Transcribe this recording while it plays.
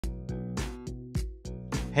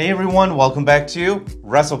Hey everyone, welcome back to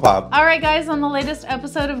WrestlePop. All right guys, on the latest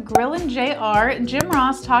episode of Grillin' JR, Jim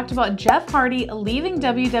Ross talked about Jeff Hardy leaving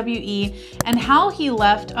WWE and how he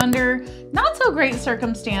left under not so great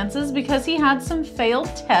circumstances because he had some failed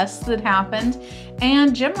tests that happened.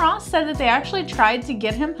 And Jim Ross said that they actually tried to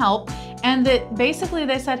get him help and that basically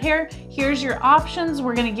they said, here's your options.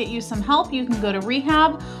 We're gonna get you some help. You can go to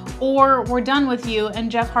rehab or we're done with you.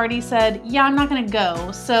 And Jeff Hardy said, yeah, I'm not gonna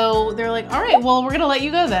go. So they're like, all right, well, we're gonna let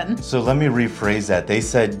you go then. So let me rephrase that. They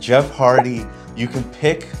said, Jeff Hardy, you can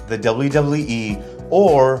pick the WWE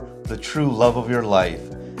or the true love of your life.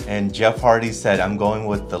 And Jeff Hardy said, I'm going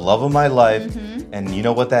with the love of my life. And you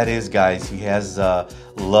know what that is, guys? He has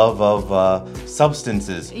love of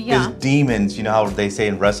substances, his demons, you know how they say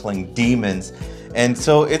in wrestling, demons. And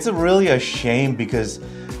so it's really a shame because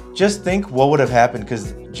just think what would have happened,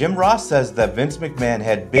 because Jim Ross says that Vince McMahon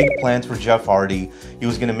had big plans for Jeff Hardy. He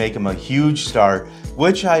was going to make him a huge star,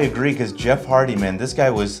 which I agree, because Jeff Hardy, man, this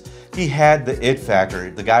guy he had the it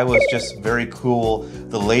factor. The guy was just very cool.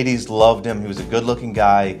 The ladies loved him. He was a good-looking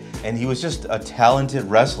guy, and he was just a talented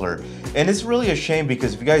wrestler. And it's really a shame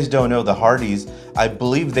because if you guys don't know, the Hardys, I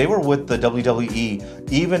believe they were with the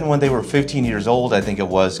WWE even when they were 15 years old, I think it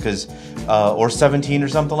was, or 17 or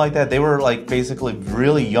something like that. They were like basically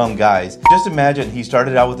really young guys. Just imagine he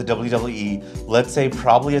started out with the WWE, let's say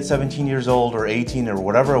probably at 17 years old or 18 or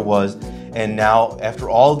whatever it was. And now after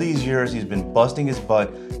all these years, he's been busting his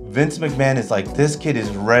butt. Vince McMahon is like, this kid is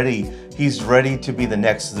ready. He's ready to be the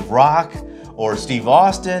next The Rock or Steve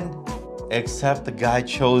Austin, except the guy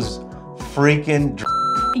chose freaking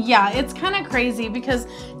Yeah, it's kind of crazy because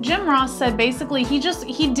Jim Ross said basically he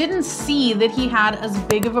didn't see that he had as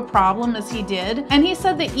big of a problem as he did. And he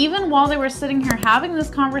said that even while they were sitting here having this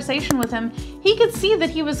conversation with him, he could see that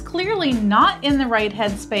he was clearly not in the right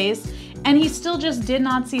headspace. And he still just did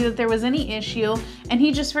not see that there was any issue. And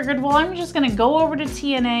he just figured, well, I'm just gonna go over to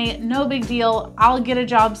TNA, no big deal, I'll get a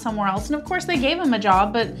job somewhere else. And of course they gave him a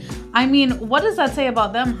job, but I mean, what does that say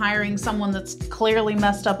about them hiring someone that's clearly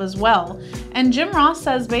messed up as well? And Jim Ross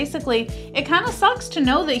says basically, it kind of sucks to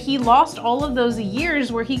know that he lost all of those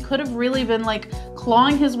years where he could have really been like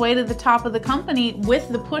clawing his way to the top of the company with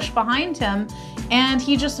the push behind him. And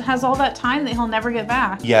he just has all that time that he'll never get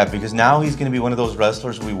back. Yeah, because now he's going to be one of those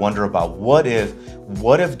wrestlers we wonder about. What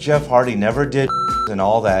if Jeff Hardy never did and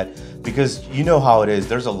all that? Because you know how it is.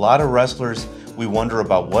 There's a lot of wrestlers we wonder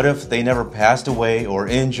about. What if they never passed away or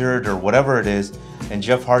injured or whatever it is? And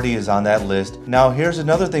Jeff Hardy is on that list. Now, here's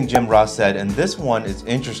another thing Jim Ross said, and this one is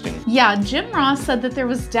interesting. Yeah, Jim Ross said that there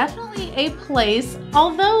was definitely a place,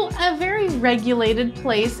 although a very regulated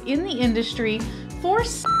place in the industry for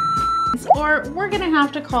or we're gonna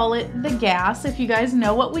have to call it the gas, if you guys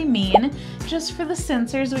know what we mean. Just for the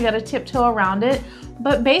censors, we gotta tiptoe around it.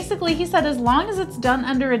 But basically, he said as long as it's done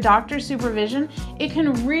under a doctor's supervision, it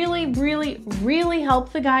can really, really, really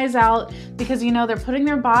help the guys out because, you know, they're putting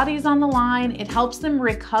their bodies on the line. It helps them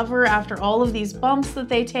recover after all of these bumps that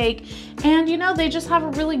they take. And, you know, they just have a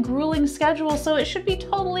really grueling schedule, so it should be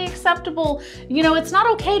totally acceptable. You know, it's not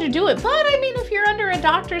okay to do it, but I mean, if you're under a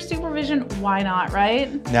doctor's supervision, why not,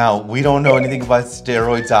 right? Now, we don't know anything about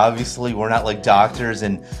steroids, obviously. We're not like doctors,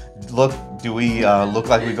 and look, do we look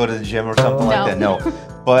like we go to the gym or something like that? No.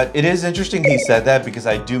 But it is interesting he said that because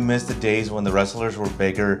I do miss the days when the wrestlers were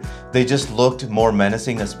bigger. They just looked more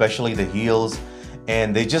menacing, especially the heels,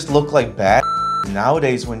 and they just look like bad.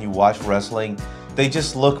 Nowadays, when you watch wrestling, they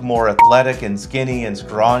just look more athletic and skinny and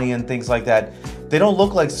scrawny and things like that. They don't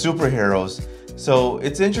look like superheroes. So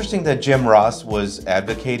it's interesting that Jim Ross was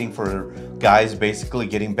advocating for guys basically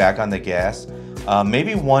getting back on the gas.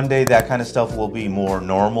 Maybe one day that kind of stuff will be more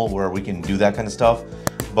normal where we can do that kind of stuff.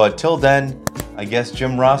 But till then, I guess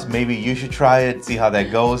Jim Ross, maybe you should try it, see how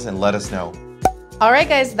that goes, and let us know. All right,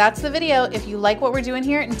 guys, that's the video. If you like what we're doing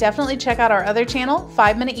here, definitely check out our other channel,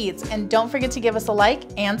 5 Minute Eats, and don't forget to give us a like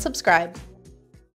and subscribe.